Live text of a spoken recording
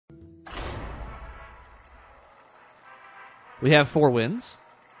We have 4 wins.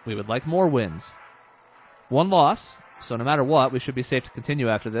 We would like more wins. 1 loss, so no matter what, we should be safe to continue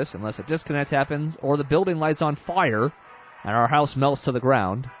after this, unless a disconnect happens, or the building lights on fire, and our house melts to the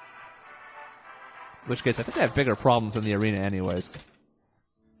ground. In which case, I think I have bigger problems in the arena anyways.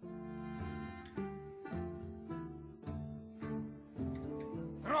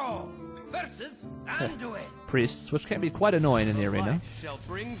 Throw versus Anduin. Priests, which can be quite annoying in the arena. Shall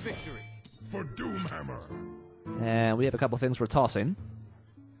bring victory. For Doomhammer. And we have a couple things we're tossing.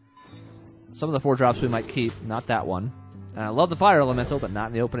 Some of the 4 drops we might keep, not that one. And I love the fire elemental, but not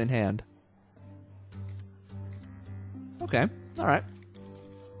in the opening hand. Okay, alright.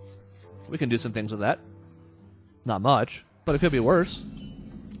 We can do some things with that. Not much, but it could be worse.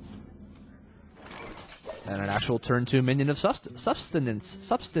 And an actual turn 2 minion of sustenance.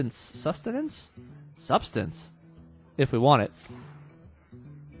 Substance. If we want it.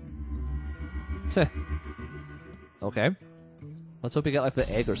 Tch. Okay. Let's hope we get like the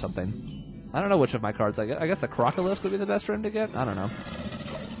egg or something. I don't know which of my cards I get. I guess the Crocolisk would be the best for him to get? I don't know.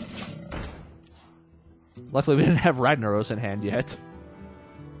 Luckily we didn't have Ragnaros in hand yet.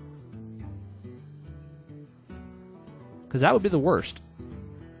 Because that would be the worst.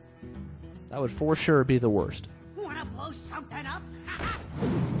 That would for sure be the worst. Wanna blow something up?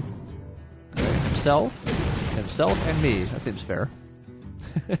 Himself, and me. That seems fair.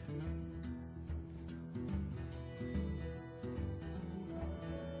 I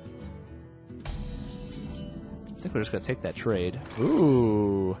think we're just going to take that trade.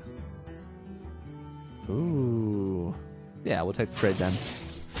 Ooh. Yeah, we'll take the trade then.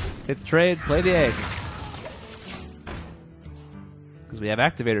 Take the trade, play the egg. Because we have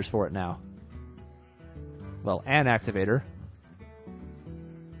activators for it now. Well, an activator.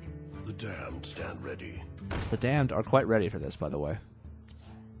 The damned stand ready. The damned are quite ready for this, by the way.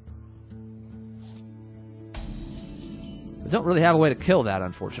 We don't really have a way to kill that,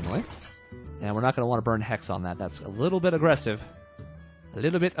 unfortunately. And we're not going to want to burn Hex on that. That's a little bit aggressive. A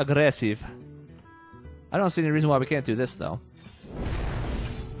little bit aggressive. I don't see any reason why we can't do this, though.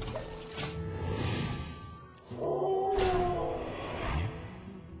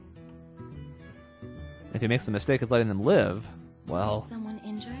 If he makes the mistake of letting them live, well... Is someone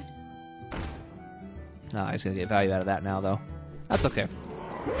injured? No, he's going to get value out of that now, though. That's okay.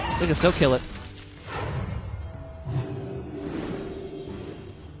 We can still kill it.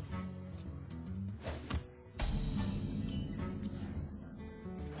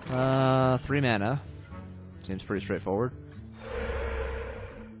 Three mana. Seems pretty straightforward.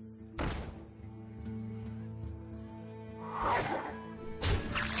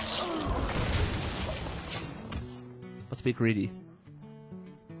 Let's be greedy.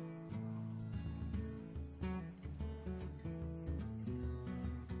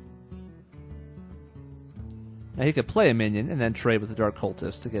 Now he could play a minion and then trade with the Dark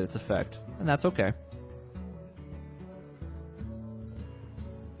Cultist to get its effect, and that's okay.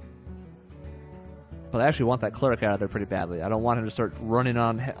 But I actually want that Cleric out of there pretty badly. I don't want him to start running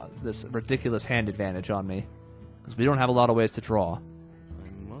on this ridiculous hand advantage on me, because we don't have a lot of ways to draw.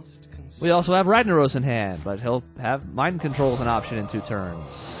 We also have Ragnaros in hand, but he'll have Mind Control as an option in 2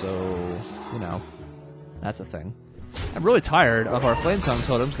 turns, so, you know, that's a thing. I'm really tired of our Flame Tongue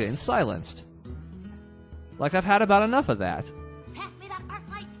totems getting silenced. Like, I've had about enough of that. Pass me that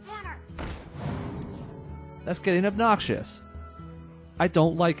Arclight spanner. That's getting obnoxious. I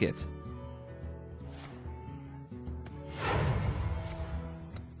don't like it.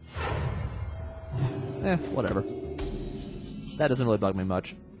 Whatever. That doesn't really bug me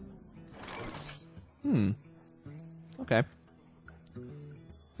much. Okay. I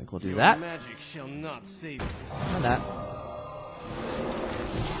think we'll do that. Magic shall not save you. And that.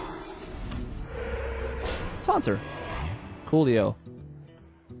 Taunter. Coolio.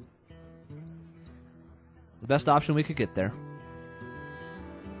 The best option we could get there.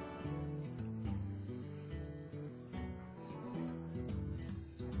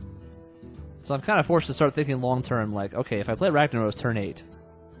 So I'm kind of forced to start thinking long-term, like, okay, if I play Ragnaros turn 8,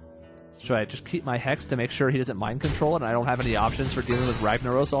 should I just keep my Hex to make sure he doesn't mind control it and I don't have any options for dealing with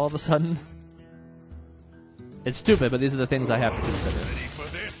Ragnaros all of a sudden? It's stupid, but these are the things I have to consider. Ready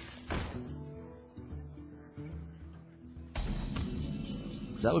for this?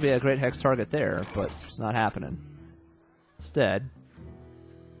 That would be a great Hex target there, but it's not happening. Instead,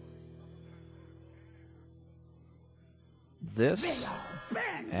 this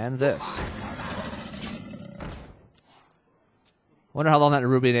and this. Wonder how long that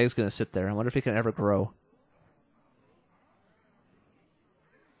Nerubian egg is going to sit there. I wonder if it can ever grow.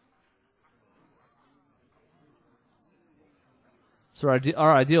 So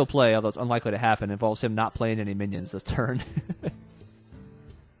our ideal play, although it's unlikely to happen, involves him not playing any minions this turn.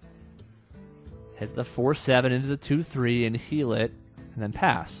 Hit the 4-7 into the 2-3 and heal it, and then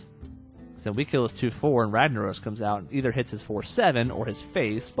pass. So we kill his 2-4, and Ragnaros comes out and either hits his 4-7 or his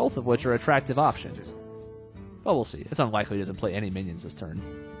face, both of which are attractive options. But we'll see. It's unlikely he doesn't play any minions this turn.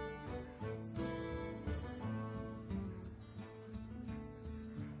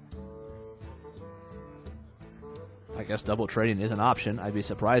 I guess double trading is an option. I'd be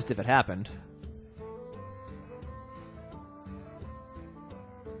surprised if it happened.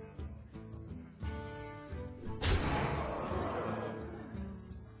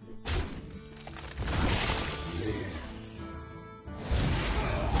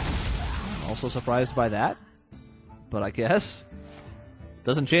 Also surprised by that, but I guess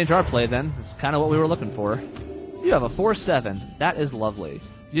doesn't change our play then. It's kind of what we were looking for. You have a 4-7. That is lovely.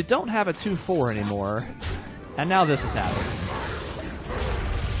 You don't have a 2-4 anymore, and now this is happening.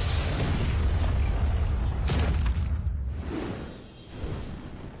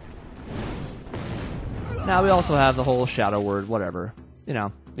 Now we also have the whole shadow word, whatever. You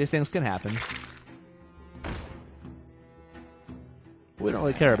know, these things can happen. We don't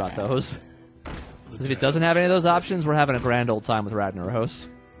really care about those. Because if it doesn't have any of those options, we're having a grand old time with Ragnaros.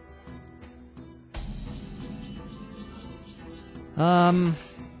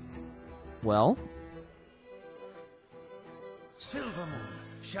 Well. Silvermoon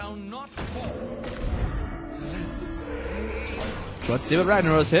shall not fall. Let's see what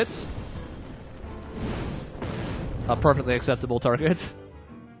Ragnaros hits. A perfectly acceptable target.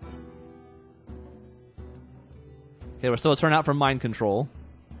 Okay, we're still a turn out from Mind Control.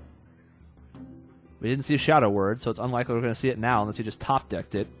 We didn't see a Shadow Word, so it's unlikely we're going to see it now unless he just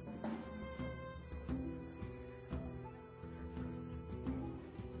top-decked it.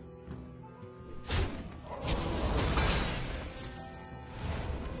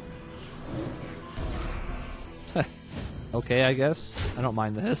 Okay, I guess. I don't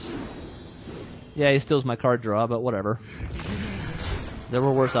mind this. Yeah, he steals my card draw, but whatever. There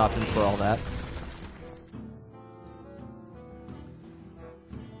were worse options for all that.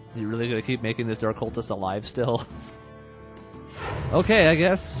 You really gonna keep making this Dark Cultist alive still? Okay, I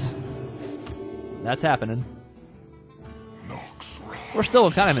guess. That's happening. We're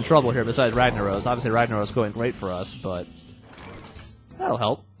still kind of in trouble here besides Ragnaros. Obviously Ragnaros going great for us, but that'll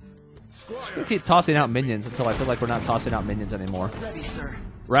help. Just gonna keep tossing out minions until I feel like we're not tossing out minions anymore. Ready, sir.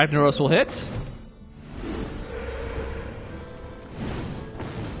 Ragnaros will hit.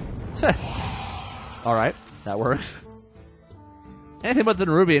 Alright, that works. Anything but the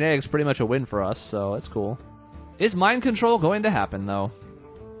Nerubian Egg's pretty much a win for us, so it's cool. Is Mind Control going to happen, though?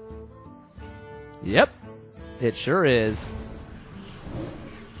 Yep, it sure is.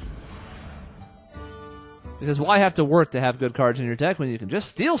 Because why have to work to have good cards in your deck when you can just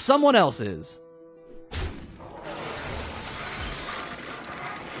steal someone else's?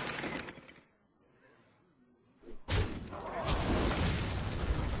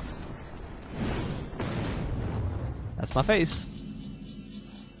 That's my face.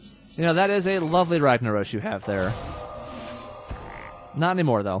 You know, that is a lovely Ragnaros you have there. Not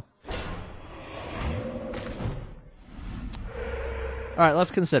anymore, though. Alright,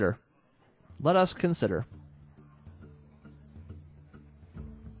 let's consider. Let us consider.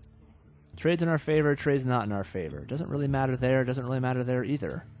 Trades in our favor, trades not in our favor. Doesn't really matter there, doesn't really matter there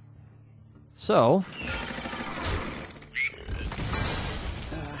either. So...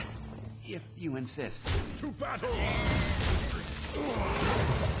 if you insist. To battle!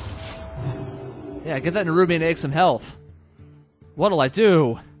 Yeah, get that Nerubian Egg some health. What'll I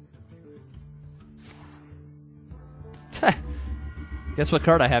do? Guess what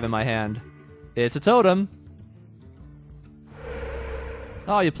card I have in my hand? It's a totem.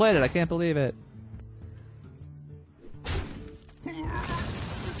 Oh, you played it. I can't believe it.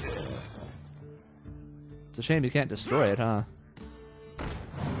 It's a shame you can't destroy it, huh?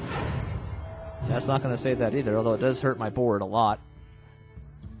 That's not going to save that either, although it does hurt my board a lot.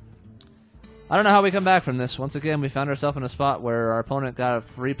 I don't know how we come back from this. Once again, we found ourselves in a spot where our opponent got a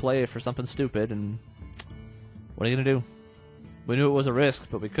free play for something stupid, and what are you going to do? We knew it was a risk,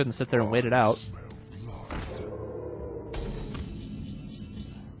 but we couldn't sit there and wait it out.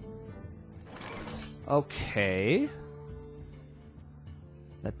 Okay.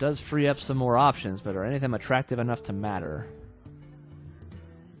 That does free up some more options, but are any of them attractive enough to matter?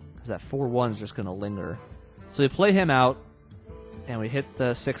 Because that 4-1's just going to linger. So we play him out, and we hit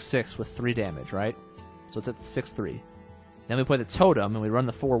the 6-6 with 3 damage, right? So it's at 6-3. Then we play the totem, and we run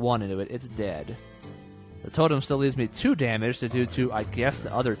the 4-1 into it. It's dead. The totem still leaves me 2 damage to do to, I guess,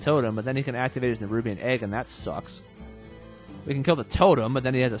 the other totem, but then he can activate his Nerubian Egg, and that sucks. We can kill the totem, but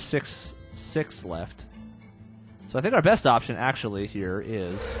then he has a 6/6 left. So I think our best option actually here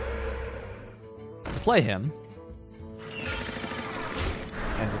is to play him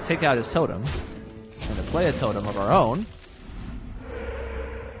and to take out his totem and to play a totem of our own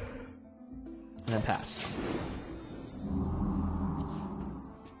and then pass.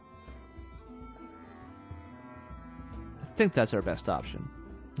 I think that's our best option.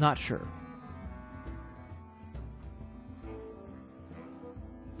 Not sure.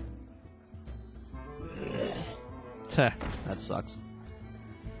 That sucks.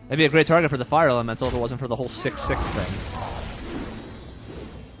 That'd be a great target for the fire elemental if it wasn't for the whole 6/6 thing.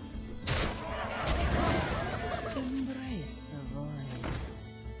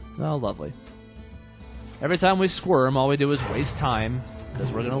 Oh, lovely. Every time we squirm, all we do is waste time,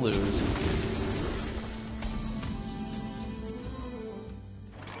 because we're going to lose.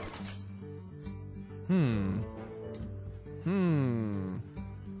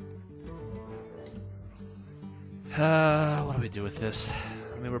 What do we do with this?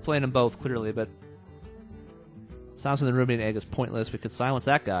 I mean, we're playing them both, clearly, but silencing the ruminating egg is pointless. We could silence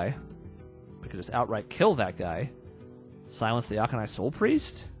that guy. We could just outright kill that guy. Silence the Akanai Soul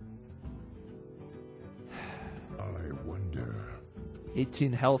Priest? I wonder.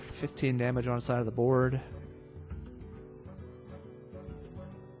 18 health, 15 damage on the side of the board.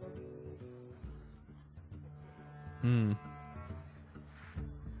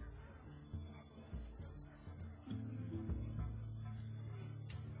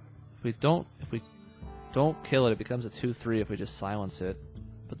 If we don't kill it, it becomes a 2/3 if we just silence it.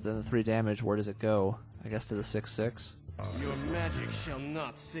 But then the 3 damage, where does it go? I guess to the 6/6. Your magic shall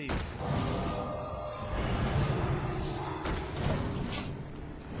not save.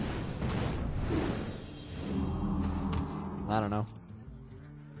 I don't know.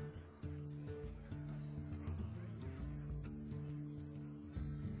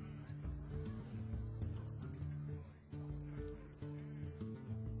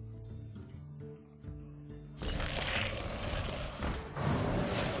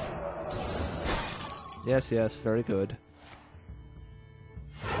 Yes, yes, very good.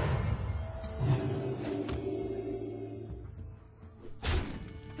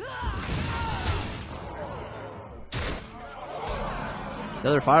 The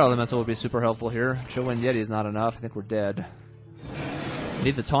other fire elemental would be super helpful here. Chill-Wind Yeti is not enough. I think we're dead.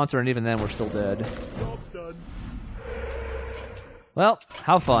 Need the taunter, and even then we're still dead. Well,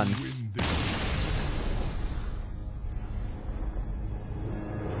 how fun.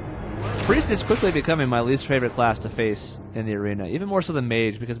 Priest is quickly becoming my least favorite class to face in the arena, even more so than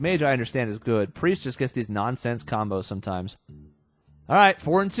Mage, because Mage I understand is good. Priest just gets these nonsense combos sometimes. Alright,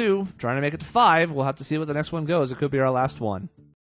 4-2, trying to make it to 5. We'll have to see what the next one goes. It could be our last one.